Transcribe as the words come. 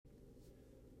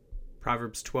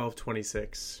Proverbs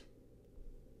 12:26.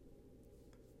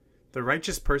 The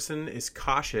righteous person is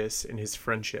cautious in his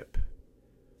friendship,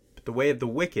 but the way of the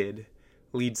wicked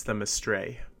leads them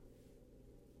astray.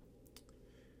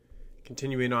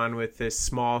 Continuing on with this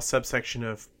small subsection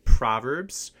of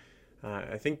Proverbs,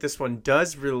 I think this one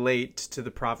does relate to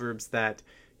the Proverbs that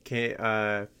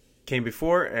came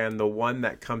before and the one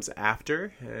that comes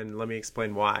after, and let me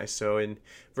explain why. So in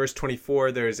verse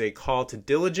 24, there's a call to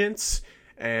diligence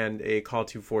and a call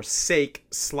to forsake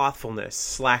slothfulness,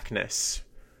 slackness.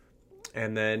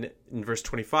 And then in verse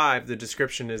 25, the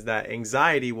description is that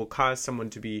anxiety will cause someone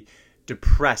to be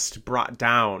depressed, brought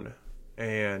down,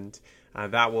 and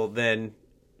that will then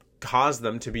cause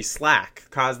them to be slack,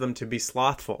 cause them to be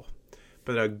slothful.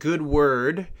 But a good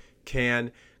word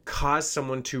can cause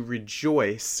someone to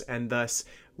rejoice and thus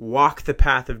walk the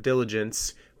path of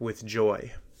diligence with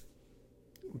joy.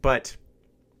 But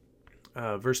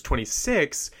verse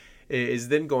 26 is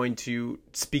then going to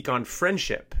speak on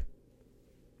friendship.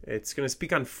 It's going to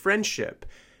speak on friendship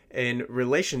in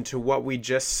relation to what we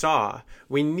just saw.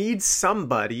 We need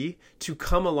somebody to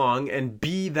come along and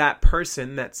be that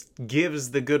person that gives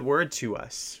the good word to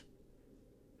us.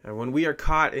 And when we are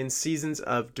caught in seasons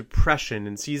of depression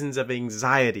and seasons of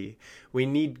anxiety, we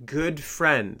need good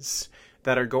friends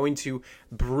that are going to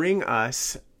bring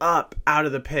us up out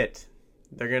of the pit.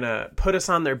 They're going to put us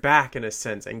on their back in a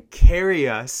sense and carry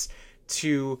us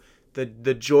to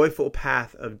the joyful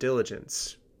path of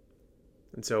diligence.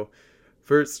 And so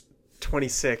verse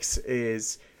 26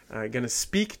 is going to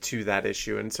speak to that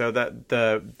issue. And so that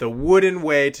the wooden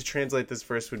way to translate this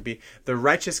verse would be, the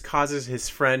righteous causes his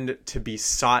friend to be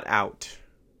sought out.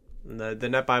 And the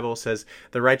Net Bible says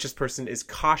the righteous person is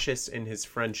cautious in his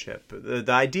friendship. The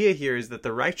idea here is that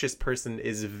the righteous person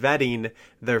is vetting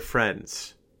their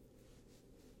friends.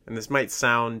 And this might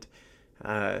sound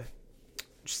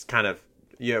just kind of,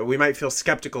 we might feel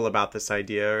skeptical about this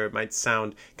idea, or it might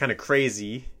sound kind of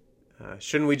crazy.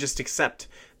 Shouldn't we just accept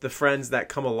the friends that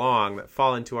come along, that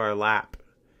fall into our lap?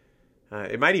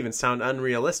 It might even sound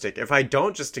unrealistic. If I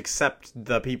don't just accept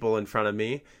the people in front of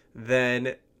me,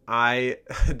 then I'm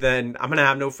going to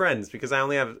have no friends because I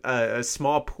only have a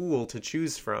small pool to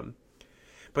choose from.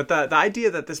 But the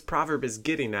idea that this proverb is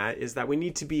getting at is that we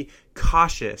need to be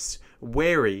cautious,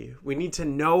 wary. We need to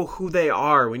know who they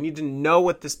are. We need to know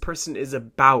what this person is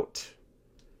about.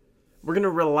 We're going to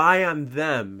rely on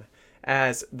them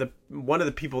as one of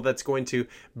the people that's going to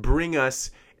bring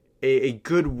us a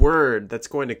good word that's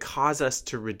going to cause us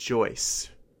to rejoice.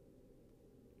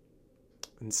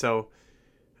 And so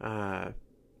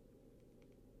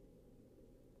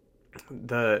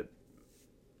the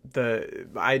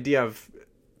idea of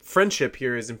friendship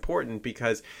here is important,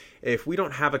 because if we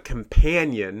don't have a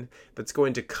companion that's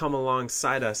going to come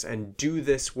alongside us and do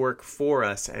this work for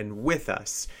us and with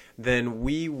us, then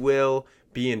we will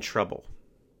be in trouble.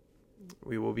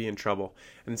 We will be in trouble.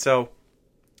 And so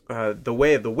the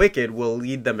way of the wicked will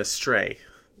lead them astray.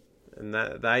 And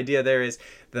the idea there is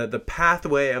the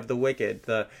pathway of the wicked,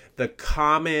 the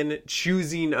common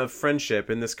choosing of friendship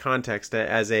in this context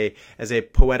as a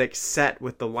poetic set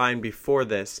with the line before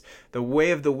this. The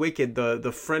way of the wicked,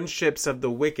 the friendships of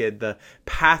the wicked, the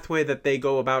pathway that they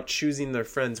go about choosing their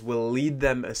friends will lead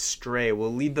them astray,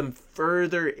 will lead them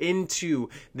further into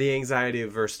the anxiety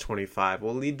of verse 25,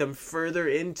 will lead them further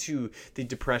into the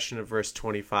depression of verse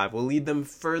 25, will lead them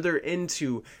further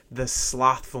into the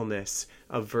slothfulness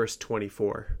of verse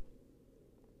 24.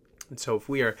 And so if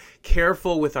we are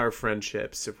careful with our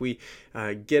friendships, if we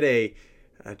get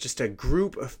just a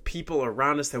group of people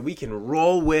around us that we can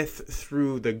roll with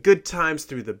through the good times,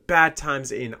 through the bad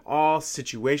times, in all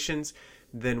situations,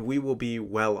 then we will be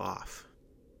well off.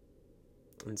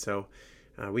 And so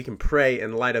we can pray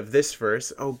in light of this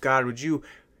verse, oh God, would you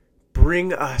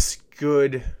bring us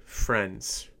good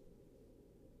friends?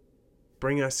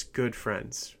 Bring us good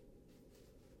friends.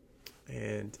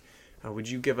 And would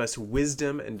you give us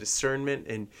wisdom and discernment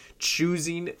in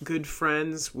choosing good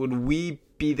friends? Would we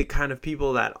be the kind of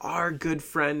people that are good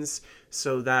friends,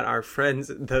 so that our friends,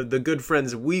 the good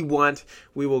friends we want,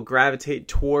 we will gravitate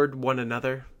toward one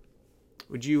another?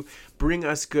 Would you bring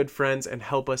us good friends and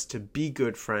help us to be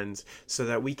good friends, so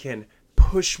that we can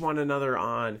push one another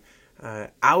on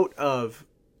out of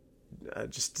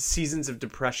just seasons of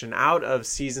depression, out of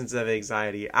seasons of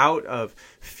anxiety, out of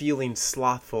feeling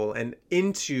slothful, and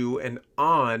into and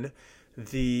on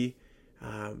the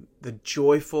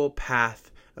joyful path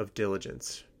of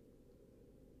diligence.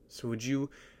 So would you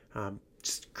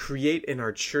just create in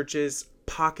our churches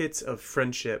pockets of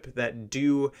friendship that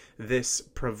do this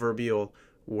proverbial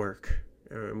work?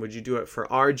 And would you do it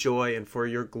for our joy and for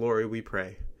your glory, we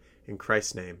pray. In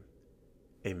Christ's name,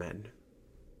 Amen.